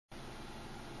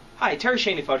Hi, Terry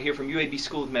Schoenfeld here from UAB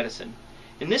School of Medicine.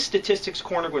 In this statistics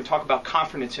corner, we're going to talk about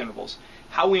confidence intervals,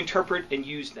 how we interpret and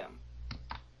use them.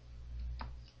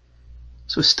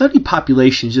 So a study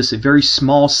population is just a very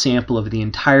small sample of the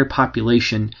entire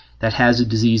population that has a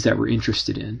disease that we're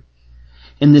interested in.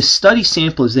 And this study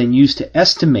sample is then used to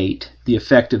estimate the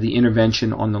effect of the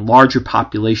intervention on the larger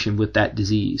population with that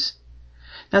disease.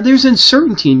 Now there's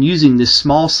uncertainty in using this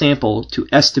small sample to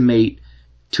estimate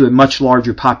to a much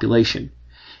larger population.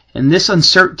 And this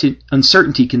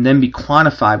uncertainty can then be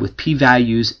quantified with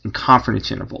p-values and confidence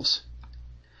intervals.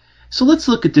 So let's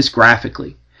look at this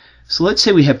graphically. So let's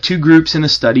say we have two groups in a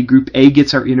study. Group A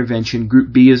gets our intervention,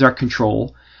 Group B is our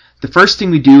control. The first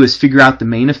thing we do is figure out the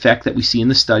main effect that we see in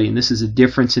the study, and this is a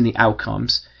difference in the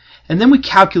outcomes. And then we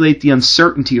calculate the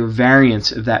uncertainty or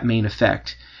variance of that main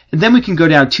effect. And then we can go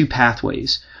down two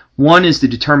pathways. One is the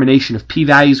determination of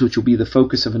p-values, which will be the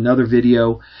focus of another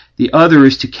video. The other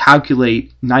is to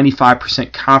calculate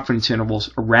 95% confidence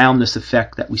intervals around this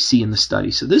effect that we see in the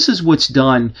study. So this is what's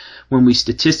done when we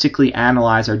statistically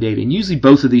analyze our data. And usually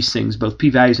both of these things, both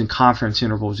p-values and confidence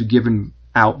intervals, are given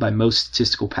out by most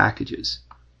statistical packages.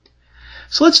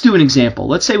 So let's do an example.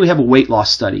 Let's say we have a weight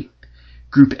loss study.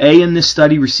 Group A in this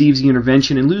study receives the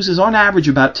intervention and loses on average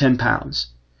about 10 pounds.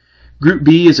 Group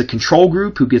B is a control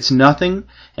group who gets nothing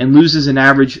and loses an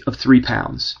average of 3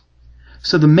 pounds.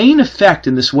 So the main effect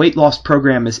in this weight loss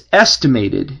program is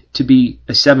estimated to be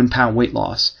a 7-pound weight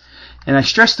loss. And I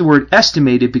stress the word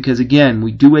estimated because, again,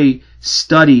 we do a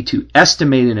study to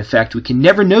estimate an effect. We can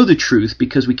never know the truth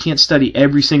because we can't study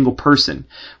every single person.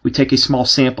 We take a small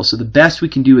sample. So the best we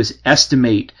can do is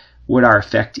estimate what our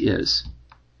effect is.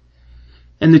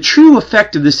 And the true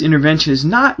effect of this intervention is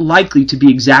not likely to be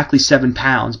exactly 7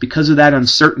 pounds because of that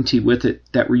uncertainty with it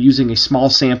that we're using a small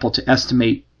sample to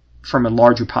estimate from a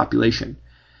larger population.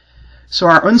 So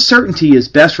our uncertainty is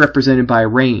best represented by a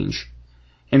range,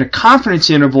 and our confidence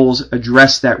intervals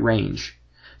address that range.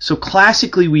 So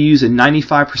classically we use a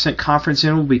 95% confidence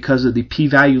interval because of the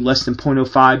p-value less than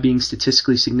 0.05 being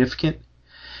statistically significant.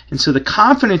 And so the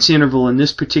confidence interval in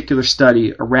this particular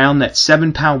study around that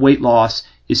 7-pound weight loss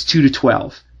is 2 to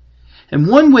 12. And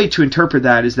one way to interpret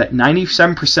that is that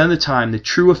 97% of the time the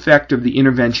true effect of the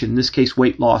intervention, in this case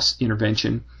weight loss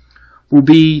intervention, will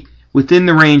be within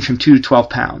the range from 2 to 12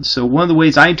 pounds. So one of the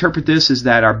ways I interpret this is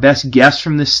that our best guess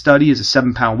from this study is a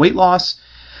 7-pound weight loss,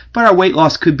 but our weight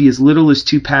loss could be as little as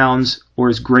 2 pounds or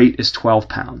as great as 12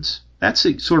 pounds. That's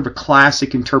sort of a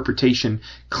classic interpretation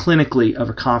clinically of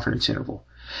a confidence interval.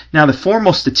 Now the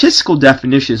formal statistical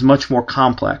definition is much more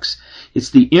complex.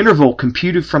 It's the interval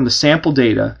computed from the sample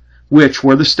data which,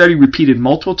 were the study repeated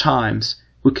multiple times,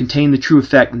 would contain the true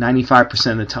effect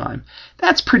 95% of the time.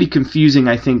 That's pretty confusing,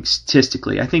 I think,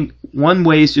 statistically. I think one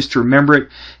way is just to remember it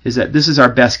is that this is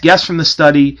our best guess from the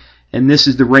study, and this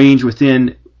is the range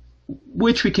within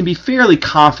which we can be fairly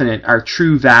confident our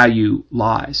true value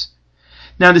lies.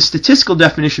 Now the statistical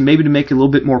definition, maybe to make it a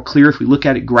little bit more clear if we look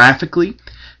at it graphically,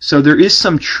 so there is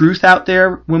some truth out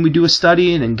there when we do a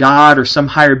study, and God or some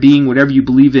higher being, whatever you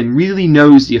believe in, really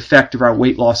knows the effect of our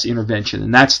weight loss intervention,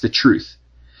 and that's the truth.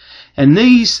 And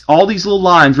all these little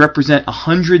lines represent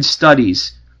 100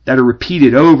 studies that are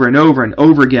repeated over and over and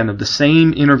over again of the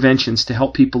same interventions to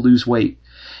help people lose weight.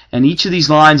 And each of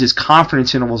these lines is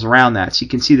confidence intervals around that. So you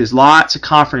can see there's lots of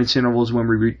confidence intervals when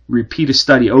we repeat a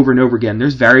study over and over again.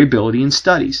 There's variability in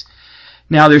studies.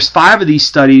 Now there's 5 of these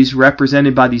studies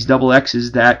represented by these double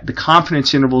X's that the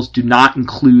confidence intervals do not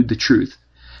include the truth.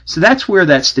 So that's where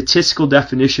that statistical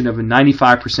definition of a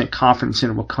 95% confidence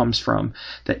interval comes from.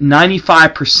 That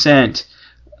 95%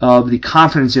 of the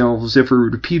confidence intervals, if we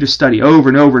repeat a study over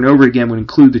and over and over again, would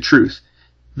include the truth.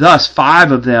 Thus,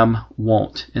 5 of them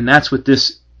won't. And that's what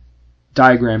this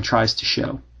diagram tries to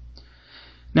show.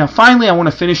 Now finally, I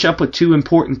want to finish up with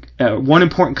one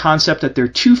important concept, that there are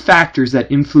 2 factors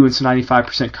that influence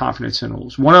 95% confidence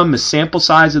intervals. One of them is sample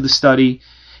size of the study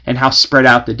and how spread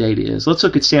out the data is. Let's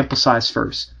look at sample size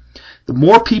first. The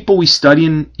more people we study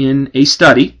in a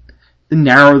study, the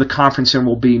narrower the confidence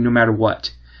interval will be no matter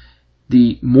what.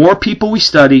 The more people we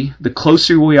study, the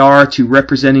closer we are to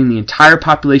representing the entire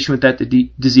population with that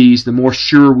disease, the more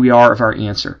sure we are of our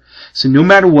answer. So no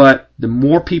matter what, the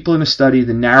more people in a study,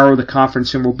 the narrower the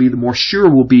confidence interval will be, the more sure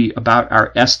we'll be about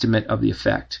our estimate of the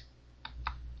effect.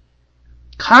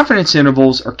 Confidence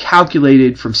intervals are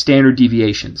calculated from standard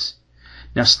deviations.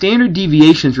 Now standard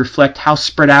deviations reflect how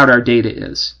spread out our data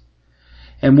is.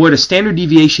 And what a standard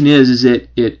deviation is it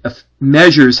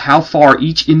measures how far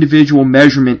each individual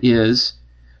measurement is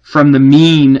from the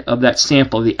mean of that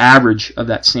sample, the average of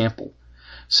that sample.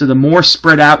 So the more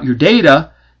spread out your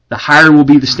data, the higher will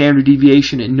be the standard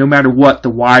deviation, and no matter what, the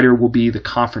wider will be the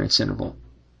confidence interval.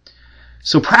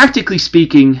 So practically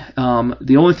speaking,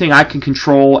 the only thing I can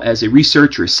control as a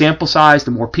researcher is sample size.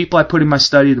 The more people I put in my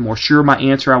study, the more sure my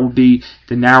answer I will be,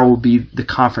 the narrower will be the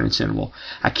confidence interval.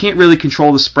 I can't really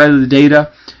control the spread of the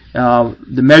data.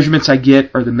 The measurements I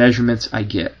get are the measurements I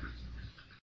get.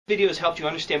 This video has helped you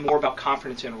understand more about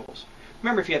confidence intervals.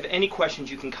 Remember, if you have any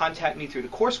questions, you can contact me through the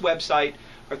course website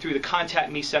or through the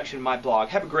Contact Me section of my blog.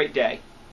 Have a great day.